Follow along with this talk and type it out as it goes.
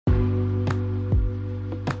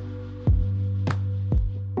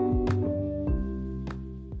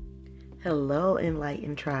Hello,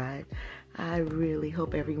 Enlightened Tribe. I really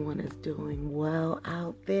hope everyone is doing well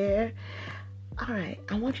out there. All right,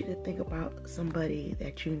 I want you to think about somebody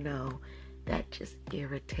that you know that just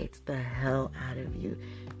irritates the hell out of you.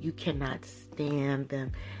 You cannot stand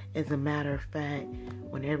them. As a matter of fact,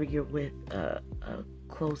 whenever you're with a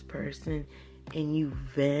close person and you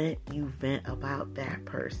vent about that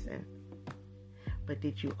person. But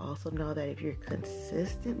did you also know that if you're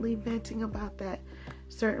consistently venting about that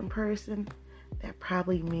certain person, that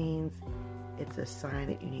probably means it's a sign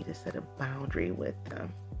that you need to set a boundary with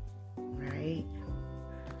them, right?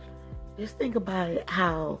 Just think about it,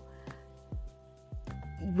 how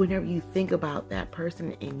whenever you think about that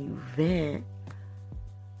person and you vent,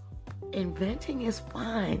 and venting is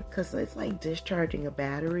fine because it's like discharging a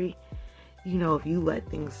battery. You know, if you let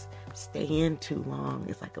things stay in too long,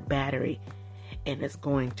 it's like a battery and it's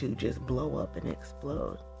going to just blow up and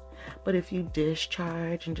explode. But if you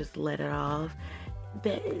discharge and just let it off,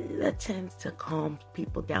 that tends to calm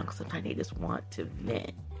people down because sometimes they just want to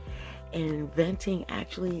vent. And venting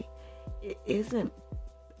actually isn't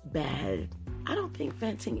bad. I don't think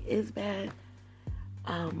venting is bad,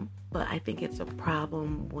 but I think it's a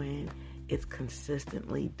problem when it's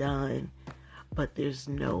consistently done, but there's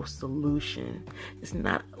no solution. It's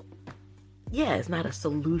not a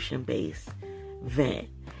solution-based vent.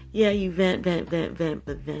 Yeah, you vent, but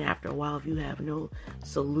then after a while, if you have no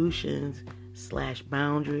solutions /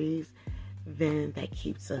 boundaries, then that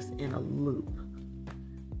keeps us in a loop.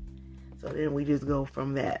 So then we just go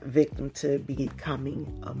from that victim to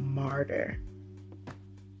becoming a martyr.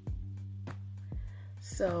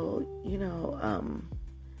 So,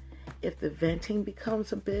 if the venting becomes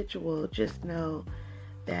habitual, just know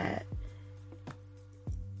that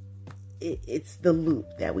it's the loop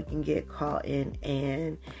that we can get caught in,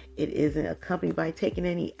 and it isn't accompanied by taking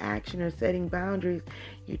any action or setting boundaries.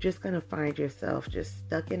 You're just going to find yourself just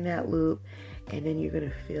stuck in that loop, and then you're going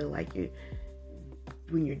to feel like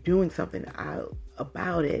when you're doing something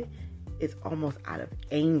about it, it's almost out of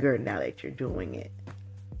anger now that you're doing it.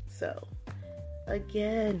 So,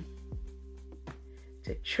 again,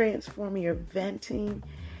 to transform your venting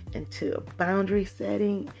into a boundary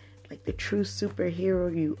setting, like the true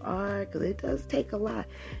superhero you are, because it does take a lot.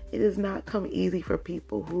 It does not come easy for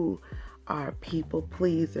people who are people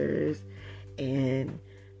pleasers and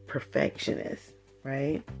perfectionists,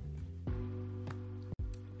 right?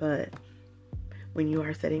 But when you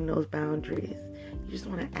are setting those boundaries, you just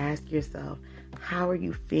want to ask yourself, how are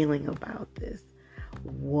you feeling about this?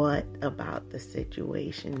 What about the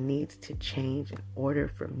situation needs to change in order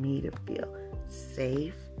for me to feel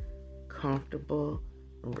safe, comfortable,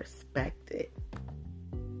 and respected?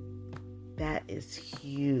 That is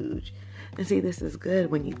huge. And see, this is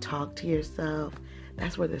good when you talk to yourself.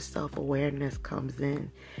 That's where the self-awareness comes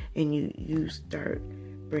in, and you start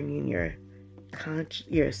bringing your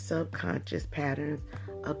subconscious patterns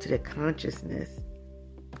up to the consciousness,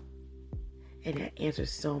 and that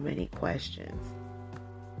answers so many questions.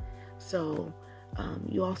 So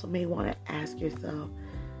you also may want to ask yourself,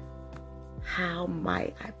 how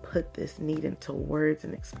might I put this need into words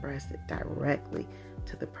and express it directly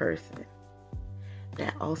to the person?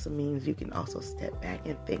 That also means you can also step back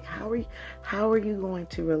and think, how are you going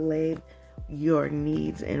to relay your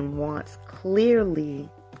needs and wants clearly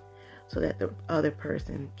so that the other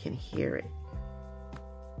person can hear it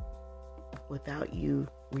without you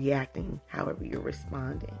reacting however you're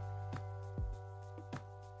responding.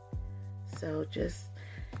 So just,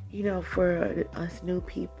 for us new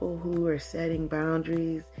people who are setting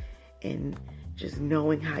boundaries and just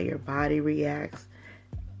knowing how your body reacts,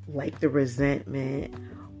 like the resentment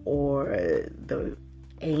or the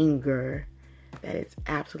anger, that it's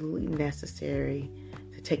absolutely necessary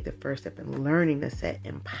to take the first step in learning to set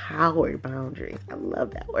empowered boundaries. I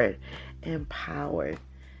love that word, empowered.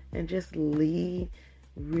 And just lead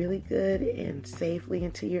really good and safely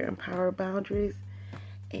into your empowered boundaries.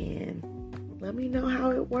 And let me know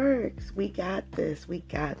how it works. We got this.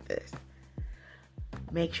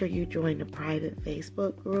 Make sure you join the private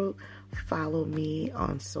Facebook group. Follow me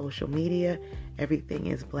on social media. Everything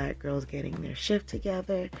is Black Girls Getting Their Shift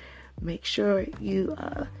Together. Make sure you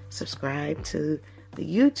subscribe to the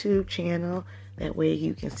YouTube channel. That way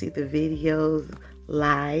you can see the videos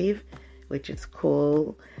live, which is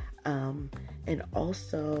cool. And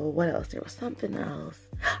also, what else? There was something else.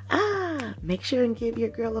 Make sure and give your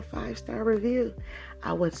girl a 5-star review.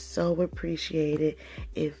 I would so appreciate it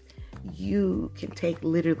if you can take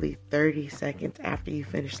literally 30 seconds after you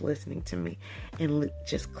finish listening to me and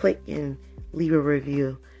just click and leave a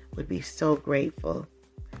review. Would be so grateful.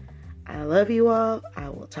 I love you all. I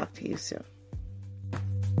will talk to you soon.